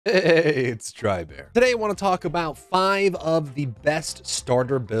Hey, it's Drybear. Today I want to talk about 5 of the best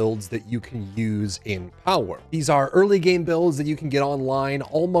starter builds that you can use in Palworld. These are early game builds that you can get online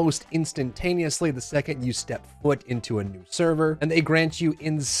almost instantaneously the second you step foot into a new server, and they grant you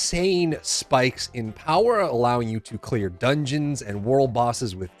insane spikes in power, allowing you to clear dungeons and world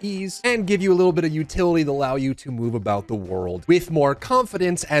bosses with ease, and give you a little bit of utility to allow you to move about the world with more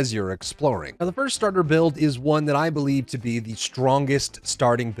confidence as you're exploring. Now, the first starter build is one that I believe to be the strongest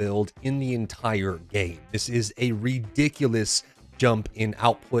starting build in the entire game. This is a ridiculous jump in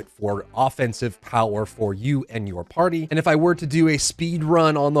output for offensive power for you and your party. And if I were to do a speed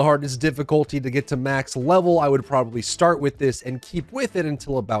run on the hardest difficulty to get to max level, I would probably start with this and keep with it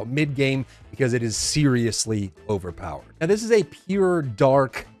until about mid game because it is seriously overpowered. Now, this is a pure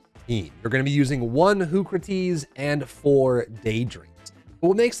dark team. You're going to be using 1 Hookrates and 4 Daydreams. But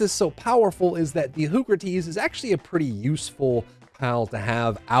what makes this so powerful is that the Hookrates is actually a pretty useful pal to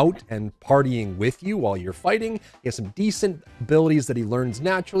have out and partying with you while you're fighting. He has some decent abilities that he learns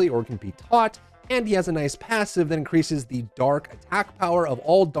naturally or can be taught, and he has a nice passive that increases the dark attack power of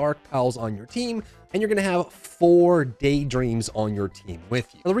all dark pals on your team, and you're going to have 4 Daydreams on your team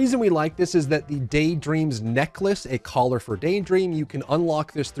with you. Now, the reason we like this is that the Daydreams necklace, a collar for Daydream, you can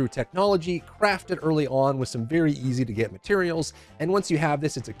unlock this through technology, craft it early on with some very easy to get materials, and once you have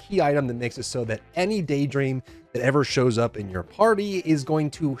this, it's a key item that makes it so that any Daydream that ever shows up in your party is going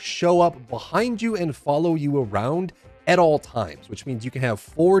to show up behind you and follow you around at all times, which means you can have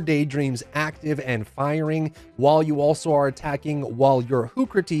 4 Daydreams active and firing while you also are attacking, while your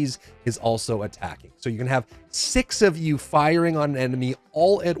Hookrates is also attacking. So you can have 6 of you firing on an enemy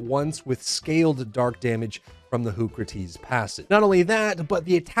all at once with scaled dark damage from the Hookrates passive. Not only that, but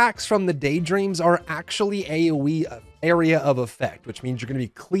the attacks from the Daydreams are actually AoE area of effect, which means you're going to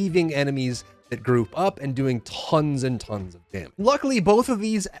be cleaving enemies that group up and doing tons and tons of damage. Luckily, both of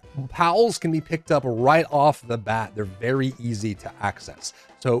these pals can be picked up right off the bat. They're very easy to access.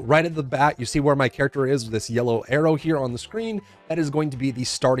 So right at the bat, you see where my character is with this yellow arrow here on the screen. That is going to be the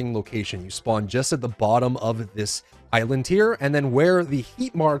starting location. You spawn just at the bottom of this island here, and then where the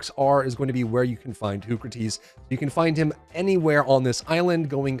heat marks are is going to be where you can find Hookrates. You can find him anywhere on this island,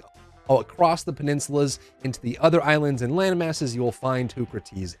 going across the peninsulas into the other islands and landmasses. You will find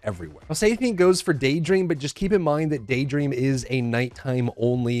Hookrates everywhere. Now, same thing goes for Daydream, but just keep in mind that Daydream is a nighttime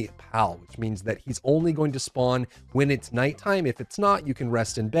only pal, which means that he's only going to spawn when it's nighttime. If it's not, you can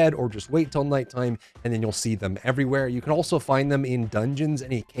rest in bed or just wait till nighttime, and then you'll see them everywhere. You can also find them in dungeons.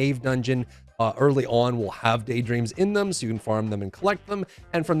 Any cave dungeon early on will have Daydreams in them, so you can farm them and collect them,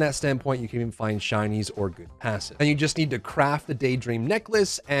 and from that standpoint you can even find shinies or good passive. And you just need to craft the Daydream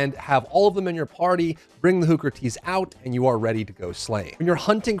necklace and have all of them in your party, bring the Hookrates out, and you are ready to go slay. When you're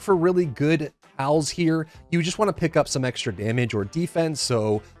hunting for really good pals here, you just want to pick up some extra damage or defense,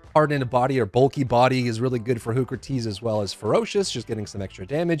 so hardened body or bulky body is really good for Hookrates, as well as ferocious, just getting some extra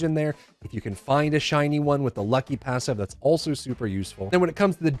damage in there. If you can find a shiny one with the lucky passive, that's also super useful. Then when it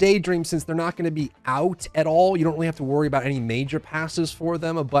comes to the Daydream, since they're not going to be out at all, you don't really have to worry about any major passes for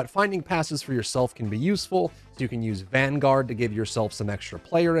them, but finding passes for yourself can be useful. So you can use Vanguard to give yourself some extra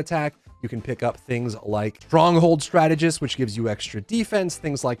player attack. You can pick up things like Stronghold Strategist, which gives you extra defense,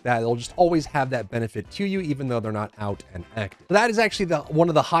 things like that. They'll just always have that benefit to you, even though they're not out and active. So that is actually one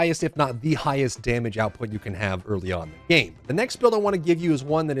of the highest, if not the highest, damage output you can have early on in the game. The next build I want to give you is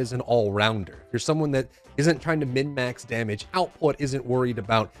one that is an all-rounder. If you're someone that isn't trying to min-max damage output, isn't worried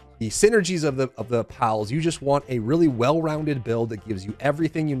about the synergies of the pals, you just want a really well-rounded build that gives you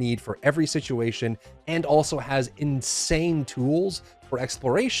everything you need for every situation and also has insane tools for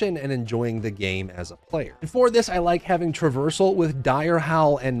exploration and enjoying the game as a player. And for this, I like having traversal with Dire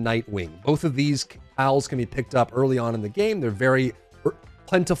Howl and Nightwing. Both of these pals can be picked up early on in the game. They're very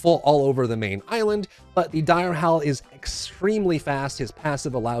plentiful all over the main island, but the Dire Howl is extremely fast. His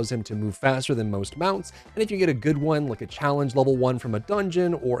passive allows him to move faster than most mounts, and if you get a good one, like a challenge level 1 from a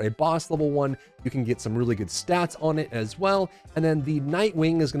dungeon or a boss level 1, you can get some really good stats on it as well. And then the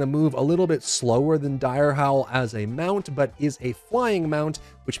Nightwing is going to move a little bit slower than Dire Howl as a mount, but is a flying mount,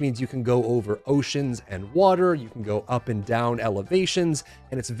 which means you can go over oceans and water, you can go up and down elevations,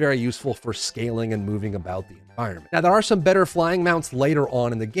 and it's very useful for scaling and moving about the environment. Now, there are some better flying mounts later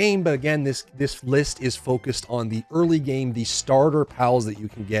on in the game, but again, this list is focused on the early game, the starter pals that you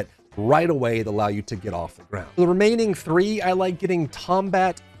can get right away that allow you to get off the ground. For the remaining 3, I like getting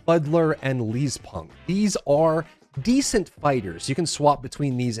Tombat, Fuddler, and Leespunk. These are decent fighters. You can swap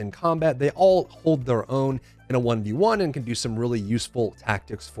between these in combat. They all hold their own in a 1v1 and can do some really useful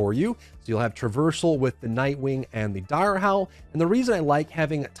tactics for you. So you'll have traversal with the Nightwing and the Dire Howl. And the reason I like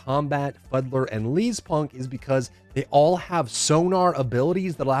having Tombat, Fuddler, and Leespunk is because they all have sonar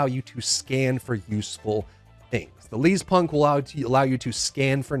abilities that allow you to scan for useful things. The Leespunk will allow you to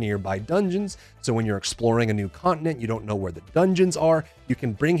scan for nearby dungeons. So when you're exploring a new continent, you don't know where the dungeons are, you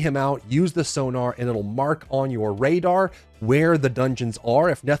can bring him out, use the sonar, and it'll mark on your radar where the dungeons are.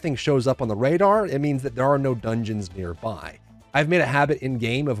 If nothing shows up on the radar, it means that there are no dungeons nearby. I've made a habit in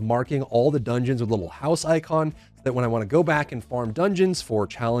game of marking all the dungeons with a little house icon so that when I want to go back and farm dungeons for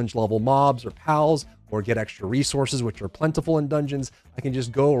challenge level mobs or pals, or get extra resources, which are plentiful in dungeons, I can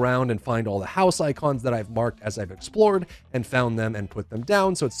just go around and find all the house icons that I've marked as I've explored and found them and put them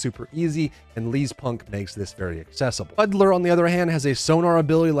down. So it's super easy, and Leespunk makes this very accessible. Fuddler, on the other hand, has a sonar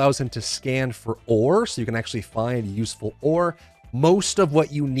ability, allows him to scan for ore, so you can actually find useful ore. Most of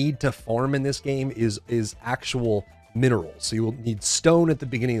what you need to farm in this game is actual minerals. So you will need stone at the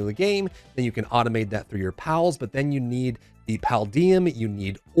beginning of the game, then you can automate that through your pals, but then you need the paldium, you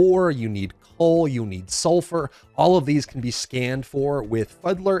need ore, you need coal, you need sulfur. All of these can be scanned for with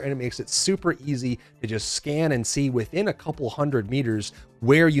Fuddler, and it makes it super easy to just scan and see within a couple 100 meters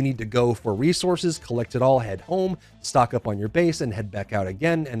where you need to go for resources, collect it all, head home, stock up on your base, and head back out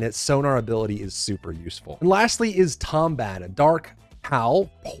again. And its sonar ability is super useful. And lastly is Tombat, a dark Howl,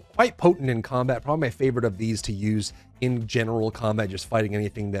 quite potent in combat, probably my favorite of these to use in general combat, just fighting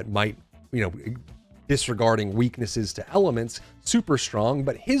anything that might, disregarding weaknesses to elements. Super strong,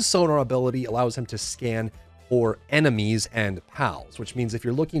 but his sonar ability allows him to scan for enemies and pals, which means if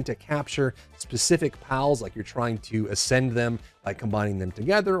you're looking to capture specific pals, like you're trying to ascend them by combining them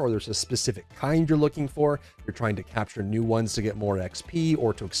together, or there's a specific kind you're looking for, you're trying to capture new ones to get more XP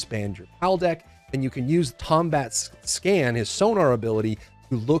or to expand your pal deck, then you can use Tombat's scan, his sonar ability,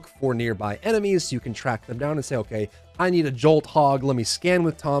 to look for nearby enemies. So you can track them down and say, okay, I need a Jolt Hog. Let me scan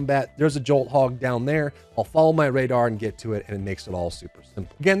with Tombat. There's a Jolt Hog down there. I'll follow my radar and get to it, and it makes it all super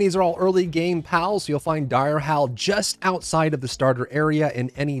simple. Again, these are all early game pals, so you'll find Dire Howl just outside of the starter area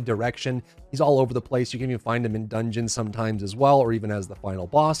in any direction. He's all over the place. You can even find him in dungeons sometimes as well, or even as the final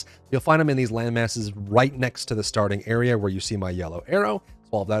boss. You'll find him in these landmasses right next to the starting area where you see my yellow arrow.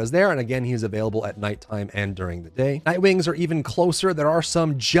 All of that is there, and again, he's available at nighttime and during the day. Nightwings are even closer. There are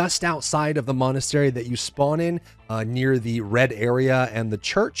some just outside of the monastery that you spawn in, near the red area and the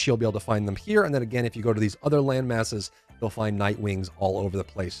church. You'll be able to find them here, and then again, if you go to these other land masses, you'll find Nightwings all over the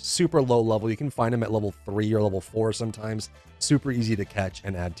place. Super low level. You can find them at level 3 or level 4 sometimes. Super easy to catch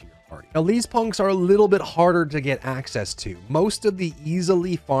and add to your party. Now, Leespunks are a little bit harder to get access to. Most of the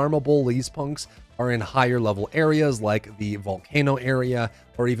easily farmable Leespunks are in higher level areas like the volcano area,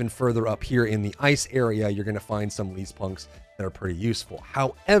 or even further up here in the ice area, you're going to find some Leespunks that are pretty useful.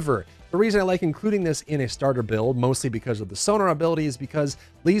 However, the reason I like including this in a starter build, mostly because of the sonar ability, is because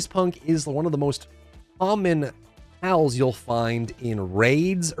Leespunk is one of the most common pals you'll find in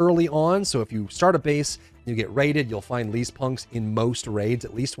raids early on. So if you start a base, you get raided, you'll find Leespunks in most raids,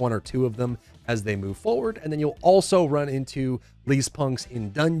 at least 1 or 2 of them as they move forward. And then you'll also run into Leespunks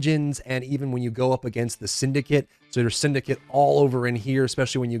in dungeons, and even when you go up against the Syndicate. So there's Syndicate all over in here,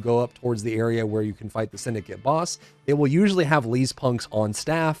 especially when you go up towards the area where you can fight the Syndicate boss. They will usually have Leespunks on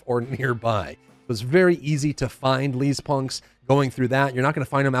staff or nearby. So it's very easy to find Leespunks going through that. You're not going to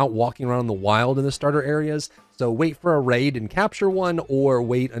find them out walking around in the wild in the starter areas. So wait for a raid and capture one, or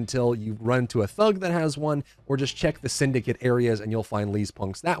wait until you run to a thug that has one, or just check the Syndicate areas and you'll find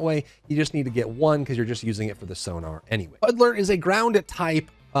Leespunks that way. You just need to get one because you're just using it for the sonar anyway. Fuddler is a ground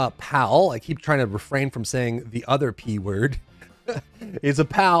type pal. I keep trying to refrain from saying the other P word. It's a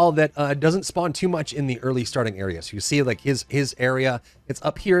pal that doesn't spawn too much in the early starting area. So you see like his area, it's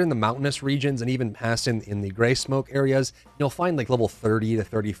up here in the mountainous regions and even past in the gray smoke areas. You'll find like level 30 to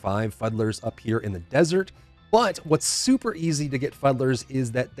 35 Fuddlers up here in the desert. But what's super easy to get Fuddlers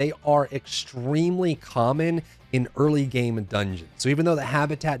is that they are extremely common in early game dungeons. So even though the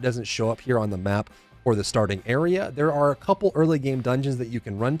habitat doesn't show up here on the map or the starting area, there are a couple early game dungeons that you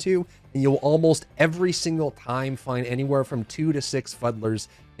can run to, and you'll almost every single time find anywhere from 2 to 6 Fuddlers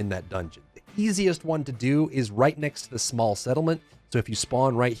in that dungeon. The easiest one to do is right next to the small settlement. So if you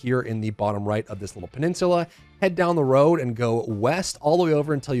spawn right here in the bottom right of this little peninsula, head down the road and go west all the way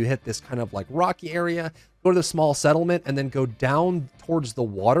over until you hit this kind of like rocky area, go to the small settlement, and then go down towards the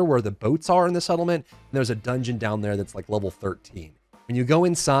water where the boats are in the settlement. And there's a dungeon down there that's like level 13. When you go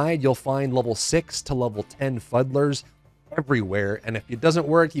inside, you'll find level 6 to level 10 Fuddlers everywhere. And if it doesn't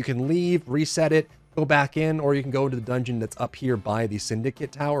work, you can leave, reset it, go back in, or you can go to the dungeon that's up here by the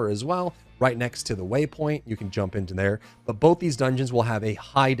Syndicate Tower as well, right next to the waypoint. You can jump into there. But both these dungeons will have a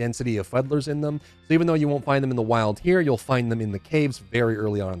high density of Fuddlers in them. So even though you won't find them in the wild here, you'll find them in the caves very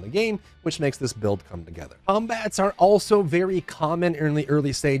early on in the game, which makes this build come together. Combats are also very common in the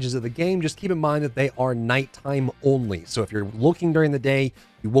early stages of the game. Just keep in mind that they are nighttime only. So if you're looking during the day,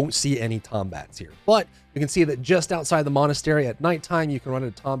 you won't see any combats here. But you can see that just outside the monastery at nighttime, you can run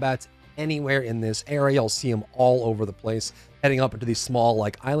into combats anywhere in this area. You'll see them all over the place, heading up into these small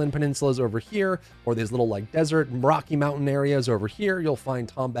like island peninsulas over here, or these little like desert and rocky mountain areas over here. You'll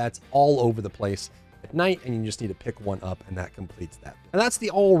find combats all over the place at night, and you just need to pick one up, and that completes that. And that's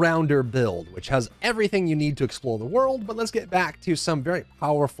the all-rounder build, which has everything you need to explore the world. But let's get back to some very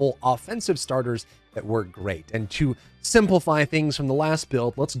powerful offensive starters that work great. And to simplify things from the last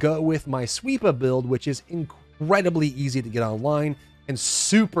build, let's go with my Sweepa build, which is incredibly easy to get online and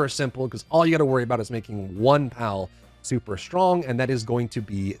super simple, because all you got to worry about is making one pal super strong, and that is going to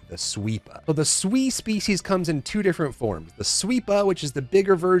be the Sweepa. So the Swee species comes in two different forms: the Sweepa, which is the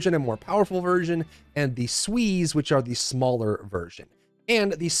bigger version and more powerful version, and the Swees, which are the smaller version.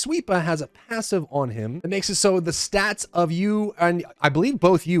 And the Sweepa has a passive on him that makes it so the stats of you, and I believe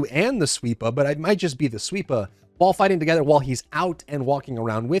both you and the Sweepa, but it might just be the Sweepa, while fighting together while he's out and walking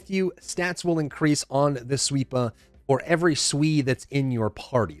around with you, stats will increase on the Sweepa for every Swee that's in your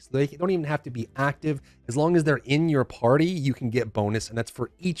party. So they don't even have to be active. As long as they're in your party, you can get bonus, and that's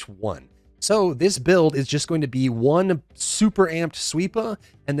for each one. So this build is just going to be one super amped Sweepa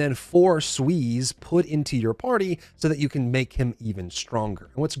and then 4 Swees put into your party so that you can make him even stronger.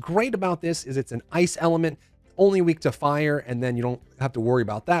 And what's great about this is it's an ice element, only weak to fire, and then you don't have to worry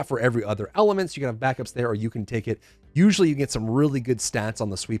about that for every other element. So you can have backups there, or you can take it. Usually you get some really good stats on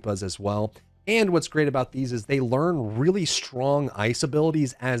the Sweepas as well. And what's great about these is they learn really strong ice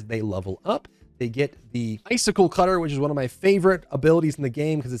abilities as they level up. They get the Icicle Cutter, which is one of my favorite abilities in the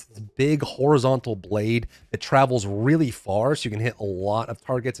game, because it's this big horizontal blade that travels really far, so you can hit a lot of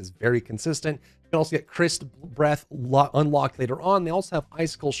targets. It's very consistent. You can also get Crisp Breath unlocked later on. They also have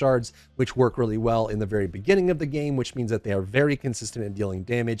Icicle Shards, which work really well in the very beginning of the game, which means that they are very consistent in dealing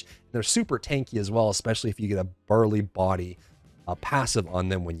damage. And they're super tanky as well, especially if you get a burly body passive on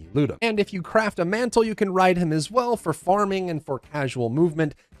them when you loot them. And if you craft a mantle, you can ride him as well for farming and for casual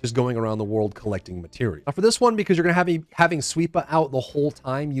movement, just going around the world collecting material. Now for this one, because you're going to be having Sweepa out the whole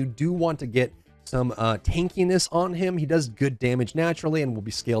time, you do want to get some tankiness on him. He does good damage naturally and will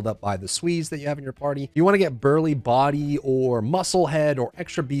be scaled up by the Swees that you have in your party. You want to get burly body or muscle head or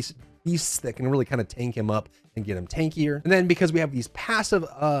extra beasts that can really kind of tank him up and get him tankier. And then because we have these passive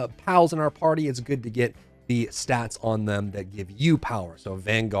pals in our party, it's good to get the stats on them that give you power. So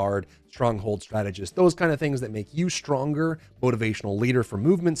Vanguard, Stronghold Strategist, those kind of things that make you stronger, Motivational Leader for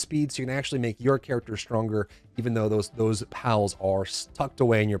movement speed, so you can actually make your character stronger, even though those pals are tucked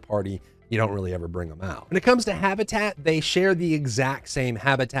away in your party. You don't really ever bring them out. When it comes to habitat, they share the exact same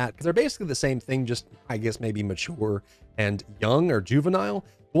habitat, because they're basically the same thing, just I guess maybe mature and young or juvenile.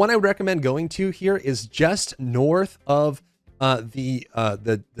 The one I would recommend going to here is just north of the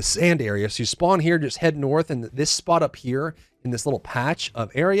sand area. So you spawn here, just head north, and this spot up here in this little patch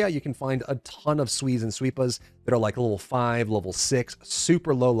of area, you can find a ton of Swees and Sweepas that are like level 5, level 6,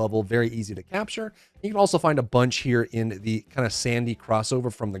 super low level, very easy to capture. You can also find a bunch here in the kind of sandy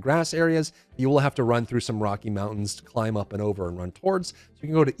crossover from the grass areas. You will have to run through some rocky mountains to climb up and over and run towards. So you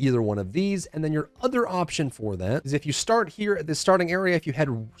can go to either one of these. And then your other option for that is if you start here at the starting area, if you head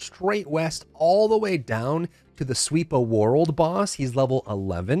straight west all the way down to the Sweepa World boss, he's level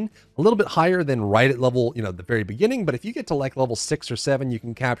 11, a little bit higher than right at level, the very beginning. But if you get to like level 6 or 7, you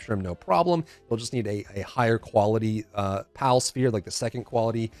can capture him, no problem. You'll just need a higher quality pal sphere, like the second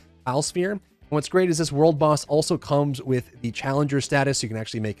quality pal sphere. And what's great is this world boss also comes with the challenger status. So you can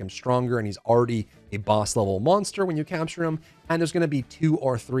actually make him stronger, and he's already a boss level monster when you capture him. And there's going to be 2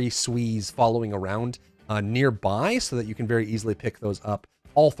 or 3 Swees following around nearby, so that you can very easily pick those up,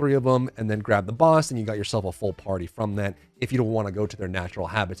 all 3 of them, and then grab the boss, and you got yourself a full party from that. If you don't want to go to their natural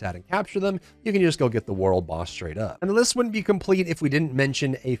habitat and capture them, you can just go get the world boss straight up. And the list wouldn't be complete if we didn't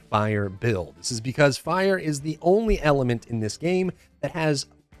mention a fire build. This is because fire is the only element in this game that has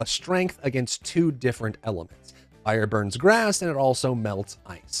a strength against 2 different elements. Fire burns grass, and it also melts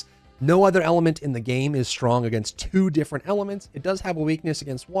ice. No other element in the game is strong against 2 different elements. It does have a weakness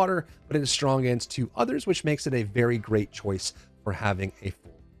against water, but it is strong against 2 others, which makes it a very great choice for having a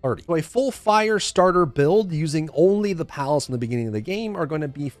full party. So a full fire starter build using only the pals from the beginning of the game are going to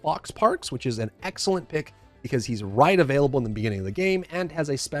be Fox Parks, which is an excellent pick because he's right available in the beginning of the game and has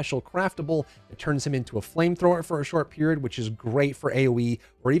a special craftable that turns him into a flamethrower for a short period, which is great for AoE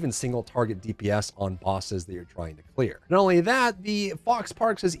or even single target DPS on bosses that you're trying to clear. Not only that, the Fox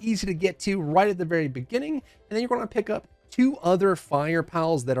Parks is easy to get to right at the very beginning, and then you're going to pick up 2 other fire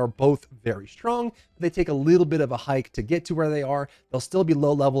pals that are both very strong. They take a little bit of a hike to get to where they are. They'll still be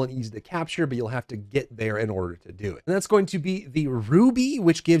low level and easy to capture, but you'll have to get there in order to do it. And that's going to be the Ruby,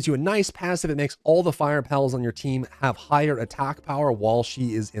 which gives you a nice passive. It makes all the fire pals on your team have higher attack power while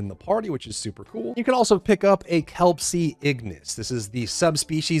she is in the party, which is super cool. You can also pick up a Kelpsie Ignis. This is the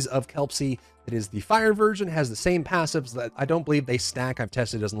subspecies of Kelpsie. It is the fire version, has the same passives that I don't believe they stack. I've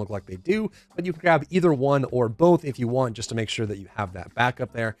tested, it doesn't look like they do, but you can grab either one or both if you want, just to make sure that you have that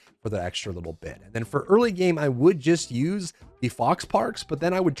backup there for the extra little bit. And then for early game, I would just use the Fox Parks, but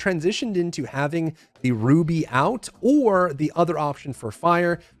then I would transition into having the Ruby out or the other option for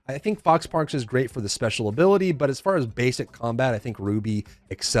fire. I think Fox Parks is great for the special ability, but as far as basic combat, I think Ruby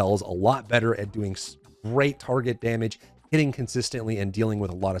excels a lot better at doing great target damage, hitting consistently and dealing with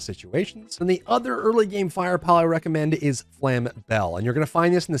a lot of situations. And the other early game fire pal I recommend is Flambell. And you're going to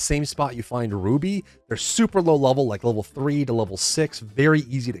find this in the same spot you find Ruby. They're super low level, like level 3 to level 6, very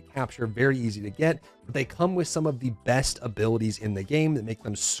easy to capture, very easy to get. But they come with some of the best abilities in the game that make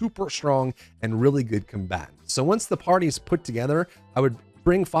them super strong and really good combatants. So once the party is put together, I would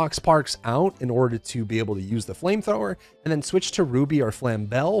bring Fox Parks out in order to be able to use the flamethrower, and then switch to Ruby or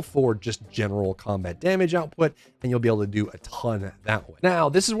Flambell for just general combat damage output, and you'll be able to do a ton that way. Now,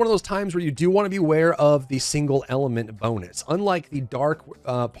 this is one of those times where you do want to be aware of the single element bonus. Unlike the dark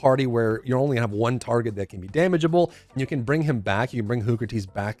party where you only have one target that can be damageable, and you can bring him back, you can bring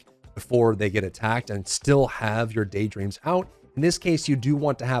Hookertees back before they get attacked and still have your daydreams out. In this case, you do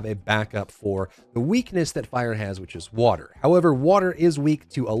want to have a backup for the weakness that fire has, which is water. However, water is weak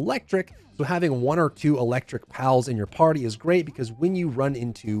to electric, so having 1 or 2 electric pals in your party is great because when you run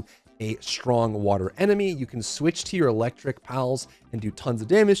into a strong water enemy, you can switch to your electric pals and do tons of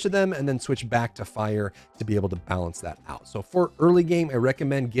damage to them, and then switch back to fire to be able to balance that out. So for early game, I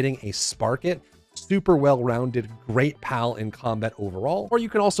recommend getting a Sparkit. Super well-rounded, great pal in combat overall. Or you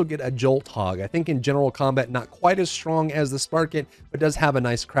can also get a Jolt Hog. I think in general combat, not quite as strong as the Sparkit, but does have a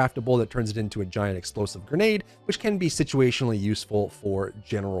nice craftable that turns it into a giant explosive grenade, which can be situationally useful for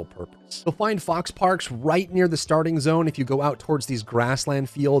general purpose. You'll find Fox Parks right near the starting zone if you go out towards these grassland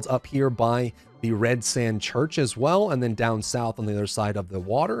fields up here by the Red Sand Church as well, and then down south on the other side of the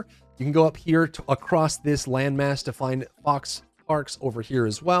water. You can go up here to across this landmass to find Fox Parks over here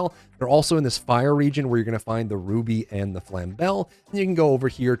as well. They're also in this fire region where you're going to find the Ruby and the Flambell. And you can go over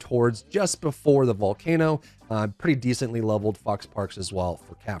here towards just before the volcano. Pretty decently leveled Fox Parks as well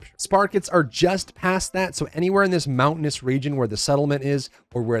for capture. Sparkits are just past that, so anywhere in this mountainous region where the settlement is,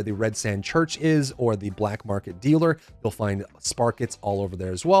 or where the Red Sand Church is, or the Black Market Dealer, you'll find Sparkits all over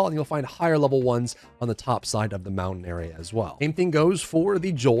there as well, and you'll find higher level ones on the top side of the mountain area as well. Same thing goes for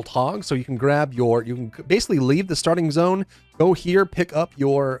the Jolt Hog, so you can grab your, you can basically leave the starting zone, go here, pick up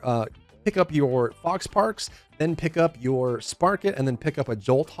your Fox Parks, then pick up your Sparkit, and then pick up a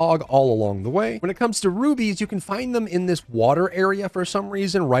Jolt Hog all along the way. When it comes to rubies, you can find them in this water area for some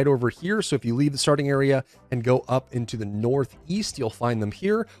reason right over here. So if you leave the starting area and go up into the northeast, you'll find them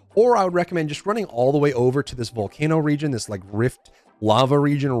here. Or I would recommend just running all the way over to this volcano region, this like rift lava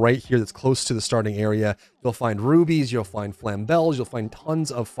region right here that's close to the starting area. You'll find rubies, you'll find flambells, you'll find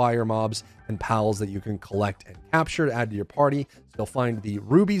tons of fire mobs and pals that you can collect and capture to add to your party. So you'll find the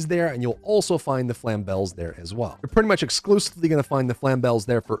rubies there, and you'll also find the flambells there as well. You're pretty much exclusively going to find the flambells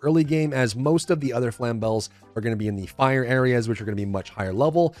there for early game, as most of the other flambells are going to be in the fire areas, which are going to be much higher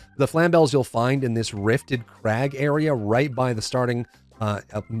level. The flambells you'll find in this rifted crag area right by the starting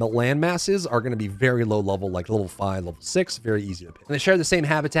land masses are going to be very low level, like level 5, level 6, very easy to pick. And they share the same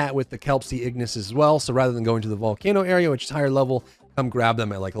habitat with the Kelpsie Ignis as well, so rather than going to the volcano area, which is higher level, come grab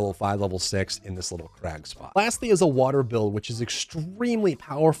them at like level 5, level 6 in this little crag spot. Lastly is a water build, which is extremely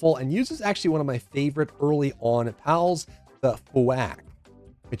powerful and uses actually one of my favorite early on pals, the Fwack,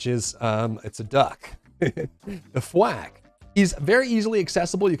 which is, it's a duck. The Fwack. He's very easily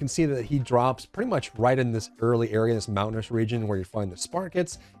accessible. You can see that he drops pretty much right in this early area, this mountainous region where you find the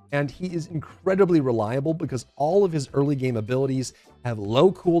Sparkits, and he is incredibly reliable because all of his early game abilities have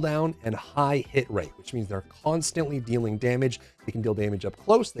low cooldown and high hit rate, which means they're constantly dealing damage. They can deal damage up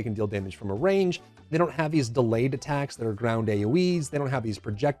close, they can deal damage from a range. They don't have these delayed attacks that are ground AoEs. They don't have these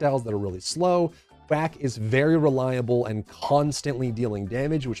projectiles that are really slow. Quack is very reliable and constantly dealing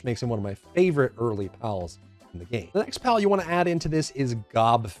damage, which makes him one of my favorite early pals in the game. The next pal you want to add into this is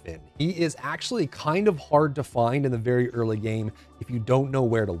Gobfin. He is actually kind of hard to find in the very early game if you don't know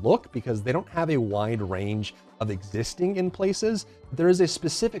where to look, because they don't have a wide range of existing in places. There is a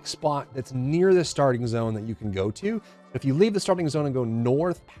specific spot that's near the starting zone that you can go to. If you leave the starting zone and go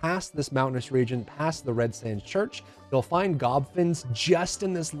north past this mountainous region, past the Red Sands Church, you'll find Gobfins just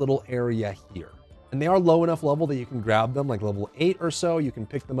in this little area here. And they are low enough level that you can grab them, like level 8 or so. You can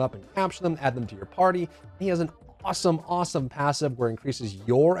pick them up and capture them, add them to your party. He has an awesome passive where it increases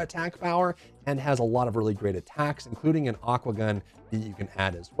your attack power and has a lot of really great attacks, including an aqua gun that you can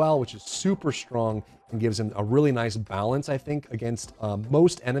add as well, which is super strong and gives him a really nice balance, I think, against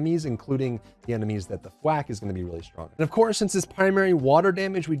most enemies, including the enemies that the Thwack is going to be really strong. And of course, since it's primary water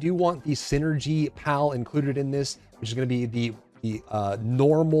damage, we do want the synergy pal included in this, which is going to be the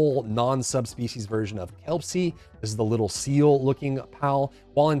normal non-subspecies version of Kelpsy. This is the little seal looking pal.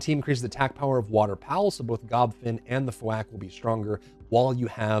 While in team, increases the attack power of water pals, so both Gobfin and the Thwack will be stronger while you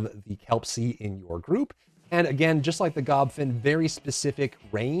have the Kelpsy in your group. And again, just like the Gobfin, very specific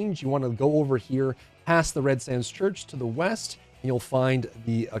range. You want to go over here past the Red Sands Church to the west, and you'll find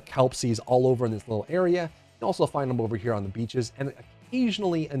the Kelpsies all over in this little area. You also find them over here on the beaches, and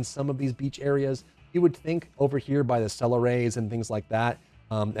occasionally in some of these beach areas, you would think over here by the Cellerays and things like that,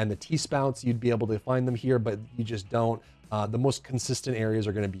 and the T-spouts, you'd be able to find them here, but you just don't. The most consistent areas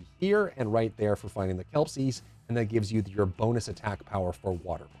are going to be here and right there for finding the Kelpsies, and that gives you your bonus attack power for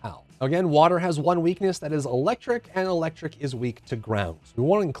Water Pal. Again, water has one weakness, that is electric, and electric is weak to ground. So we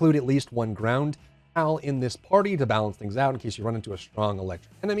want to include at least one ground pal in this party to balance things out in case you run into a strong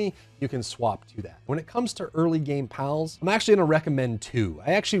electric enemy. You can swap to that. When it comes to early game pals, I'm actually going to recommend two.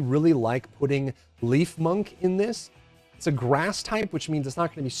 I actually really like putting Leaf Monk in this. It's a grass type, which means it's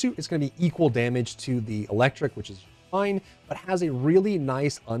not going to be it's going to be equal damage to the electric, which is fine, but has a really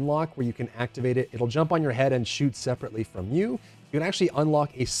nice unlock where you can activate it. It'll jump on your head and shoot separately from you. You can actually unlock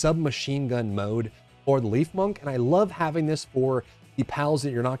a submachine gun mode for the Leaf Monk, and I love having this for the pals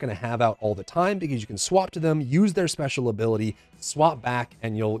that you're not going to have out all the time, because you can swap to them, use their special ability, swap back,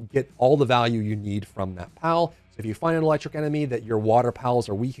 and you'll get all the value you need from that pal. So if you find an electric enemy that your water pals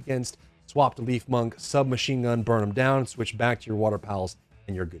are weak against, swap to Leaf Monk, submachine gun, burn them down, switch back to your water pals,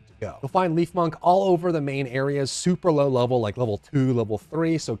 and you're good to go. You'll find Leaf Monk all over the main areas, super low level, like level 2, level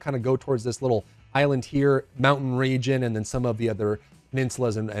 3. So kind of go towards this little island here, mountain region, and then some of the other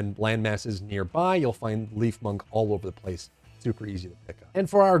peninsulas and land masses nearby. You'll find Leaf Monk all over the place. Super easy to pick up. And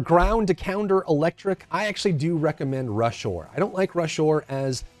for our ground to counter electric, I actually do recommend Rushore. I don't like Rushore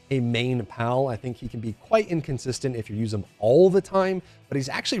as a main pal. I think he can be quite inconsistent if you use him all the time, but he's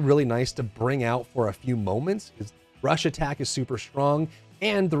actually really nice to bring out for a few moments. His rush attack is super strong,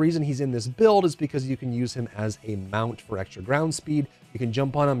 and the reason he's in this build is because you can use him as a mount for extra ground speed. You can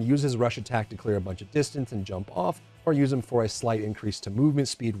jump on him, use his rush attack to clear a bunch of distance and jump off, or use him for a slight increase to movement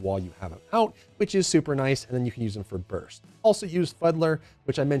speed while you have him out, which is super nice, and then you can use him for burst. Also use Fuddler,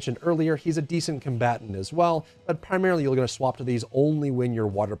 which I mentioned earlier. He's a decent combatant as well, but primarily you're going to swap to these only when your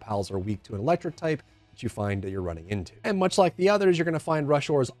water pals are weak to an electric type that you find that you're running into. And much like the others, you're going to find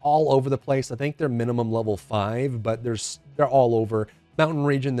Rushores all over the place. I think they're minimum level 5, but they're all over. Mountain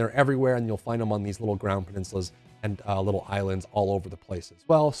region, they're everywhere, and you'll find them on these little ground peninsulas and little islands all over the place as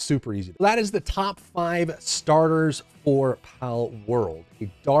well. Super easy. That is the top 5 starters for Palworld.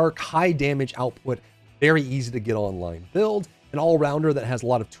 A dark, high damage output, very easy to get online build, an all-rounder that has a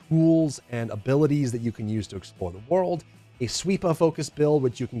lot of tools and abilities that you can use to explore the world, a sweepa focused build,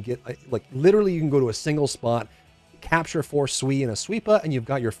 which you can get, like literally you can go to a single spot, capture 4 Sui in a sweepa, and you've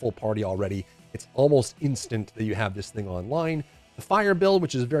got your full party already. It's almost instant that you have this thing online. The fire build,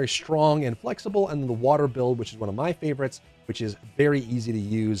 which is very strong and flexible, and the water build, which is one of my favorites, which is very easy to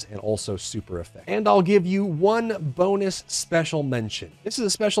use and also super effective. And I'll give you one bonus special mention. This is a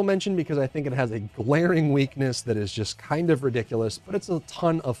special mention because I think it has a glaring weakness that is just kind of ridiculous, but it's a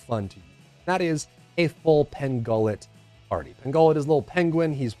ton of fun to use. That is a full Pengullet party. Pengullet is a little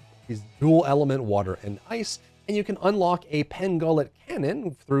penguin. He's dual element water and ice. And you can unlock a Pengullet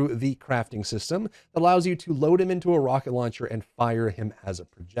cannon through the crafting system that allows you to load him into a rocket launcher and fire him as a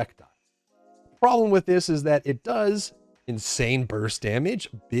projectile. The problem with this is that it does insane burst damage,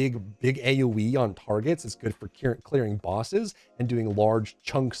 big AoE on targets. It's good for clearing bosses and doing large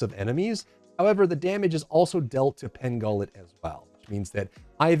chunks of enemies. However, the damage is also dealt to Pengullet as well, which means that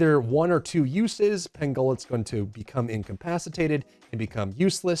either 1 or 2 uses, Pengullet's going to become incapacitated and become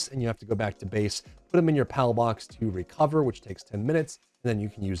useless, and you have to go back to base, put them in your pal box to recover, which takes 10 minutes, and then you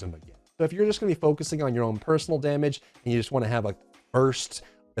can use them again. So if you're just going to be focusing on your own personal damage and you just want to have a burst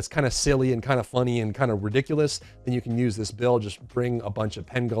that's kind of silly and kind of funny and kind of ridiculous, then you can use this build. Just bring a bunch of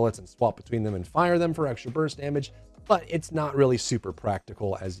pen gullets and swap between them and fire them for extra burst damage. But it's not really super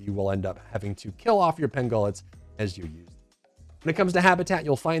practical, as you will end up having to kill off your pen gullets as you use them. When it comes to habitat,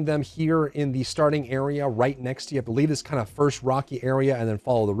 you'll find them here in the starting area right next to you. I believe this kind of first rocky area, and then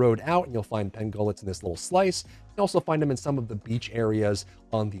follow the road out and you'll find pen gullets in this little slice. You also find them in some of the beach areas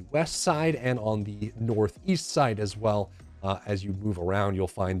on the west side and on the northeast side as well. As you move around, you'll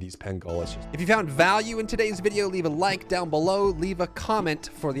find these pen gullets. If you found value in today's video, leave a like down below, leave a comment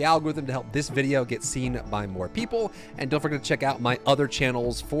for the algorithm to help this video get seen by more people. And don't forget to check out my other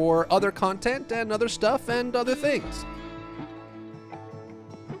channels for other content and other stuff and other things.